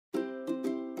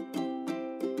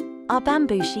Are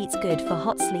bamboo sheets good for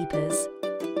hot sleepers?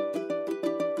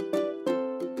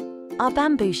 Are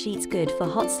bamboo sheets good for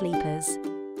hot sleepers?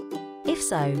 If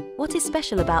so, what is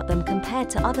special about them compared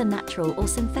to other natural or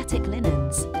synthetic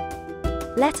linens?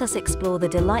 Let us explore the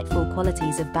delightful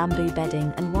qualities of bamboo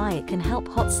bedding and why it can help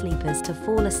hot sleepers to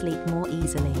fall asleep more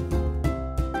easily.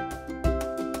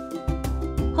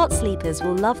 Hot sleepers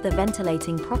will love the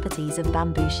ventilating properties of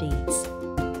bamboo sheets.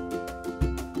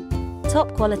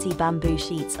 Top quality bamboo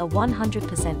sheets are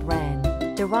 100%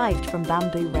 rayon, derived from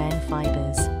bamboo rayon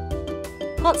fibers.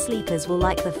 Hot sleepers will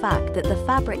like the fact that the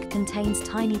fabric contains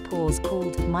tiny pores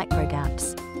called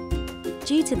microgaps.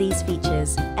 Due to these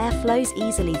features, air flows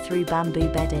easily through bamboo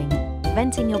bedding,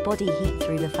 venting your body heat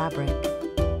through the fabric.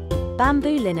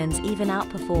 Bamboo linens even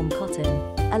outperform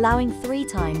cotton, allowing 3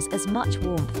 times as much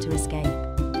warmth to escape.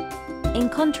 In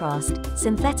contrast,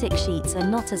 synthetic sheets are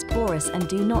not as porous and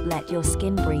do not let your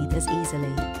skin breathe as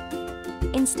easily.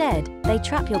 Instead, they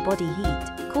trap your body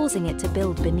heat, causing it to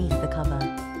build beneath the cover.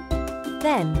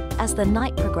 Then, as the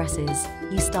night progresses,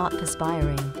 you start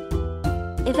perspiring.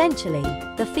 Eventually,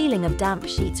 the feeling of damp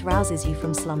sheets rouses you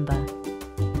from slumber.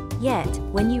 Yet,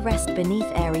 when you rest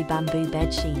beneath airy bamboo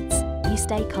bed sheets, you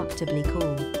stay comfortably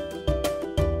cool.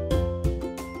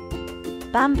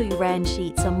 Bamboo rayon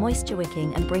sheets are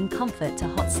moisture-wicking and bring comfort to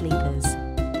hot sleepers.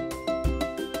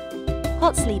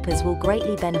 Hot sleepers will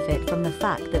greatly benefit from the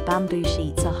fact that bamboo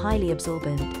sheets are highly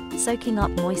absorbent, soaking up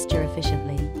moisture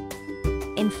efficiently.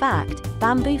 In fact,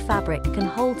 bamboo fabric can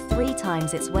hold 3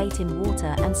 times its weight in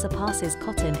water and surpasses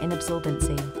cotton in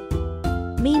absorbency.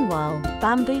 Meanwhile,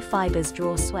 bamboo fibers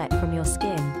draw sweat from your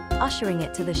skin, ushering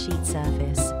it to the sheet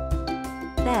surface.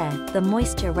 There, the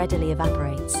moisture readily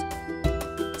evaporates.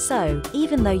 So,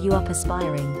 even though you are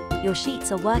perspiring, your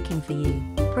sheets are working for you,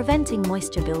 preventing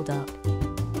moisture buildup.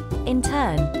 In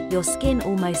turn, your skin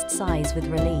almost sighs with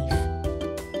relief.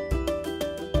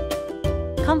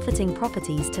 Comforting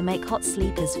properties to make hot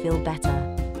sleepers feel better.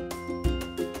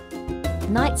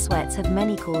 Night sweats have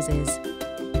many causes.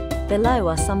 Below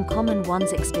are some common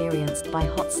ones experienced by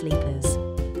hot sleepers.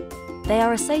 They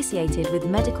are associated with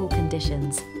medical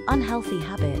conditions, unhealthy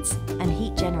habits, and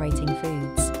heat-generating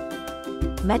foods.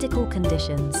 Medical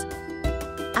conditions: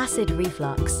 acid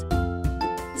reflux,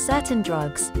 certain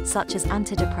drugs such as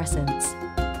antidepressants,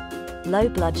 low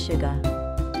blood sugar,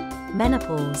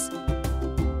 menopause,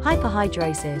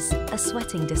 hyperhidrosis, a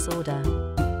sweating disorder,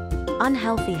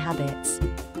 unhealthy habits,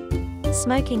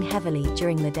 smoking heavily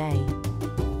during the day,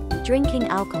 drinking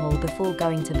alcohol before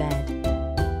going to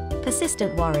bed,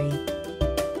 persistent worry,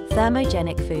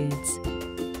 thermogenic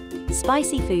foods,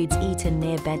 spicy foods eaten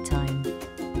near bedtime,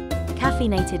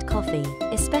 caffeinated coffee,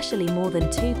 especially more than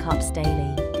 2 cups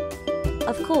daily.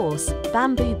 Of course,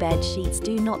 bamboo bed sheets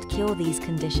do not cure these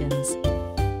conditions.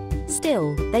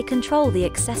 Still, they control the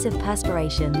excessive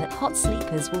perspiration that hot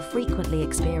sleepers will frequently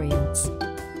experience.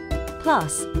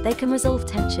 Plus, they can resolve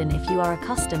tension if you are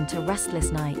accustomed to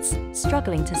restless nights,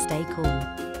 struggling to stay cool.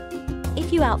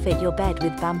 If you outfit your bed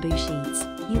with bamboo sheets,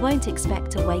 you won't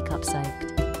expect to wake up soaked.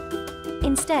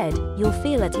 Instead, you'll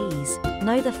feel at ease,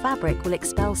 know the fabric will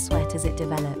expel sweat as it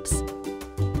develops.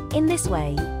 In this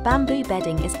way, bamboo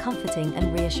bedding is comforting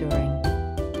and reassuring.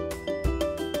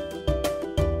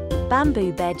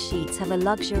 Bamboo bed sheets have a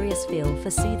luxurious feel for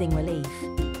soothing relief.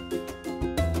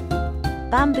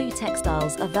 Bamboo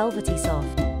textiles are velvety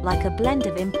soft, like a blend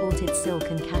of imported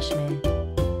silk and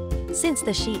cashmere. Since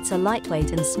the sheets are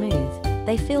lightweight and smooth,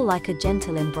 they feel like a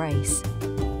gentle embrace.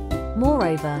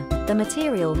 Moreover, the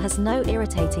material has no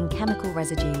irritating chemical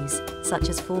residues, such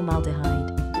as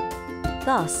formaldehyde.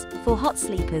 Thus, for hot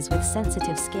sleepers with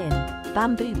sensitive skin,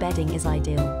 bamboo bedding is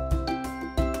ideal.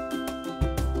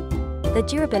 The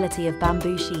durability of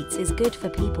bamboo sheets is good for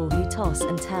people who toss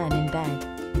and turn in bed.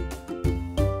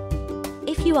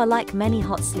 If you are like many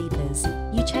hot sleepers,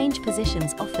 you change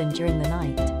positions often during the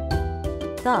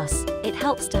night. Thus, it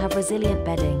helps to have resilient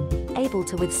bedding, able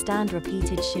to withstand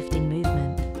repeated shifting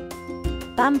movement.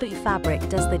 Bamboo fabric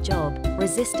does the job,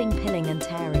 resisting pilling and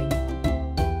tearing.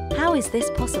 How is this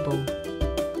possible?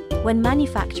 When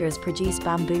manufacturers produce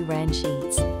bamboo rayon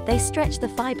sheets, they stretch the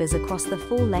fibers across the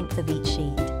full length of each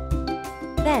sheet.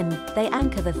 Then, they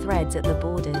anchor the threads at the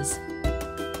borders.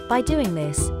 By doing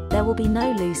this, there will be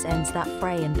no loose ends that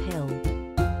fray and pill.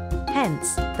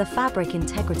 Hence, the fabric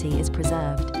integrity is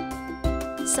preserved.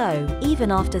 So, even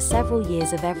after several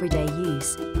years of everyday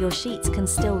use, your sheets can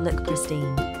still look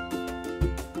pristine.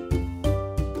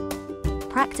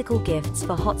 Practical gifts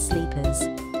for hot sleepers.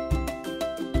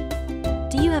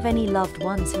 Do you have any loved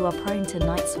ones who are prone to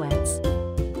night sweats?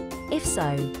 If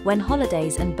so, when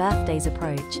holidays and birthdays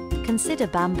approach, consider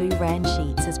bamboo rayon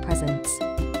sheets as presents.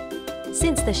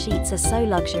 Since the sheets are so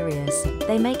luxurious,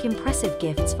 they make impressive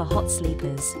gifts for hot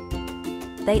sleepers.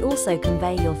 They also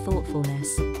convey your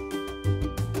thoughtfulness.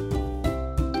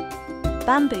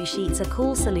 Bamboo sheets are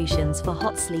cool solutions for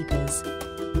hot sleepers.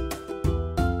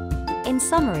 In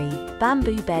summary,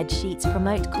 bamboo bed sheets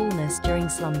promote coolness during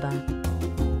slumber.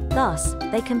 Thus,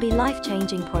 they can be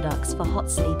life-changing products for hot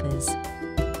sleepers.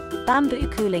 Bamboo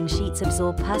cooling sheets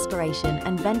absorb perspiration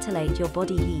and ventilate your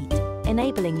body heat,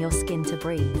 enabling your skin to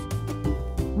breathe.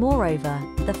 Moreover,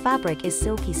 the fabric is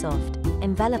silky soft,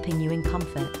 enveloping you in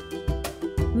comfort.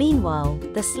 Meanwhile,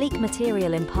 the sleek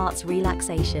material imparts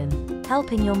relaxation,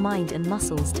 helping your mind and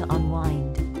muscles to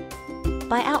unwind.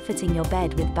 By outfitting your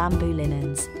bed with bamboo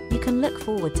linens, you can look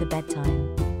forward to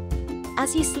bedtime.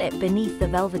 As you slip beneath the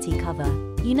velvety cover,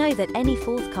 you know that any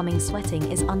forthcoming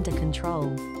sweating is under control.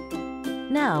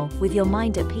 Now, with your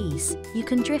mind at peace, you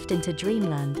can drift into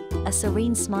dreamland, a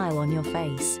serene smile on your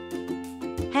face.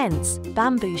 Hence,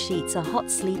 bamboo sheets are hot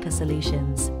sleeper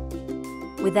solutions.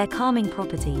 With their calming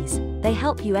properties, they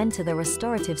help you enter the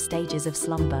restorative stages of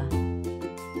slumber.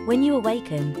 When you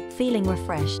awaken, feeling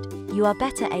refreshed, you are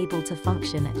better able to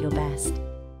function at your best.